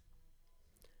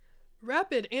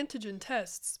Rapid antigen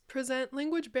tests present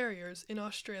language barriers in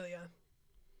Australia.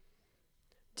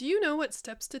 Do you know what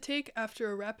steps to take after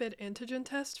a rapid antigen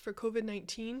test for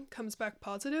COVID-19 comes back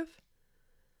positive?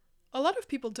 A lot of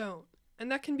people don't,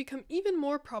 and that can become even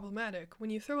more problematic when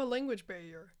you throw a language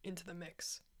barrier into the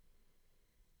mix.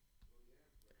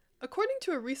 According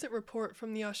to a recent report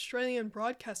from the Australian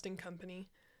Broadcasting Company,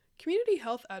 community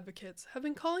health advocates have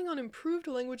been calling on improved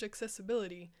language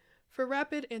accessibility for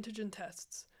rapid antigen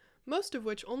tests, most of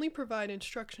which only provide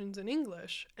instructions in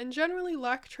English and generally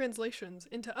lack translations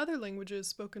into other languages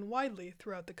spoken widely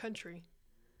throughout the country.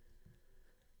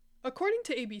 According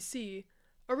to ABC,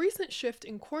 a recent shift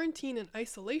in quarantine and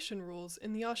isolation rules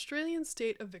in the Australian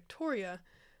state of Victoria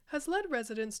has led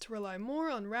residents to rely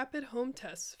more on rapid home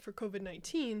tests for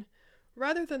COVID-19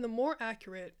 rather than the more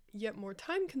accurate, yet more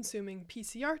time-consuming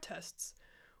PCR tests,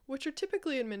 which are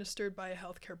typically administered by a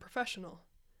healthcare professional.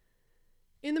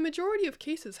 In the majority of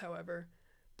cases, however,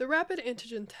 the rapid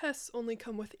antigen tests only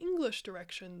come with English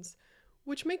directions,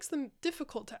 which makes them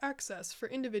difficult to access for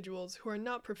individuals who are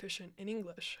not proficient in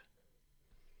English.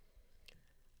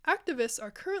 Activists are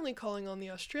currently calling on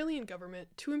the Australian government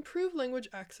to improve language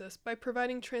access by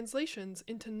providing translations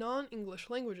into non-English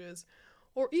languages,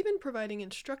 or even providing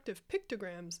instructive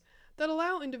pictograms that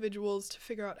allow individuals to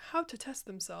figure out how to test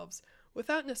themselves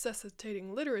without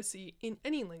necessitating literacy in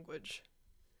any language.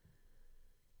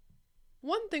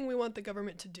 One thing we want the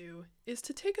government to do is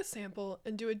to take a sample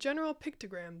and do a general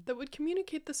pictogram that would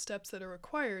communicate the steps that are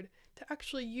required to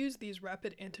actually use these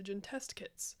rapid antigen test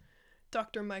kits,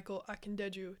 Dr. Michael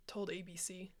Akindeju told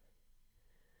ABC.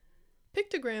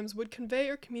 Pictograms would convey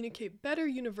or communicate better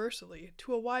universally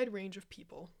to a wide range of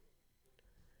people.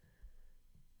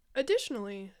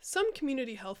 Additionally, some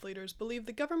community health leaders believe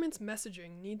the government's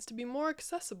messaging needs to be more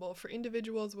accessible for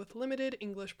individuals with limited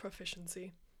English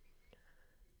proficiency.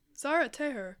 Zara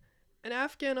Teher, an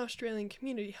Afghan-Australian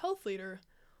community health leader,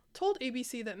 told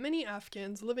ABC that many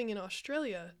Afghans living in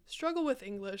Australia struggle with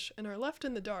English and are left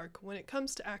in the dark when it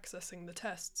comes to accessing the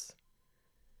tests.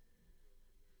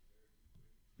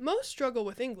 Most struggle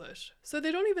with English, so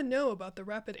they don't even know about the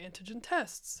rapid antigen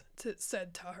tests,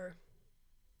 said Taher.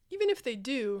 Even if they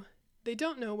do, they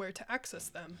don't know where to access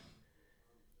them.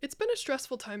 It's been a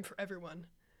stressful time for everyone,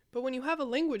 but when you have a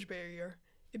language barrier,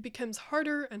 it becomes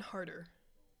harder and harder.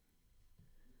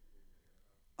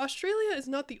 Australia is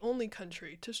not the only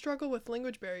country to struggle with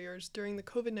language barriers during the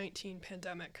COVID-19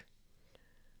 pandemic.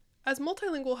 As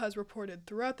Multilingual has reported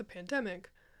throughout the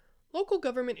pandemic, local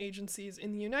government agencies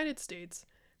in the United States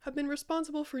have been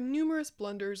responsible for numerous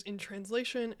blunders in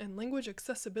translation and language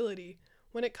accessibility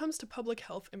when it comes to public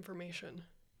health information.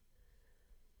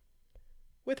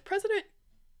 With President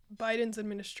Biden's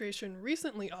administration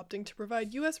recently opting to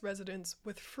provide U.S. residents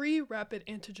with free rapid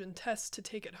antigen tests to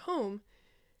take at home,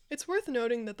 it's worth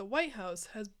noting that the White House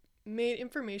has made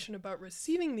information about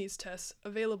receiving these tests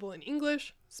available in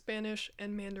English, Spanish,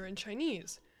 and Mandarin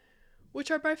Chinese, which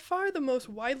are by far the most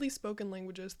widely spoken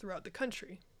languages throughout the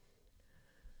country.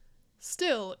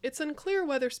 Still, it's unclear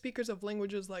whether speakers of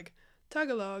languages like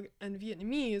Tagalog and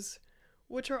Vietnamese,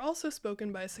 which are also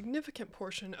spoken by a significant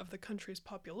portion of the country's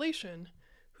population,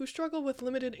 who struggle with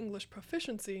limited English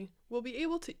proficiency, will be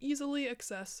able to easily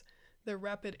access their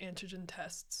rapid antigen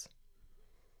tests.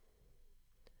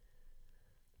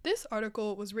 This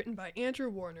article was written by Andrew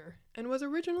Warner and was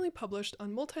originally published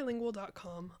on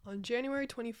multilingual.com on January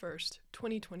 21st,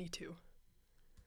 2022.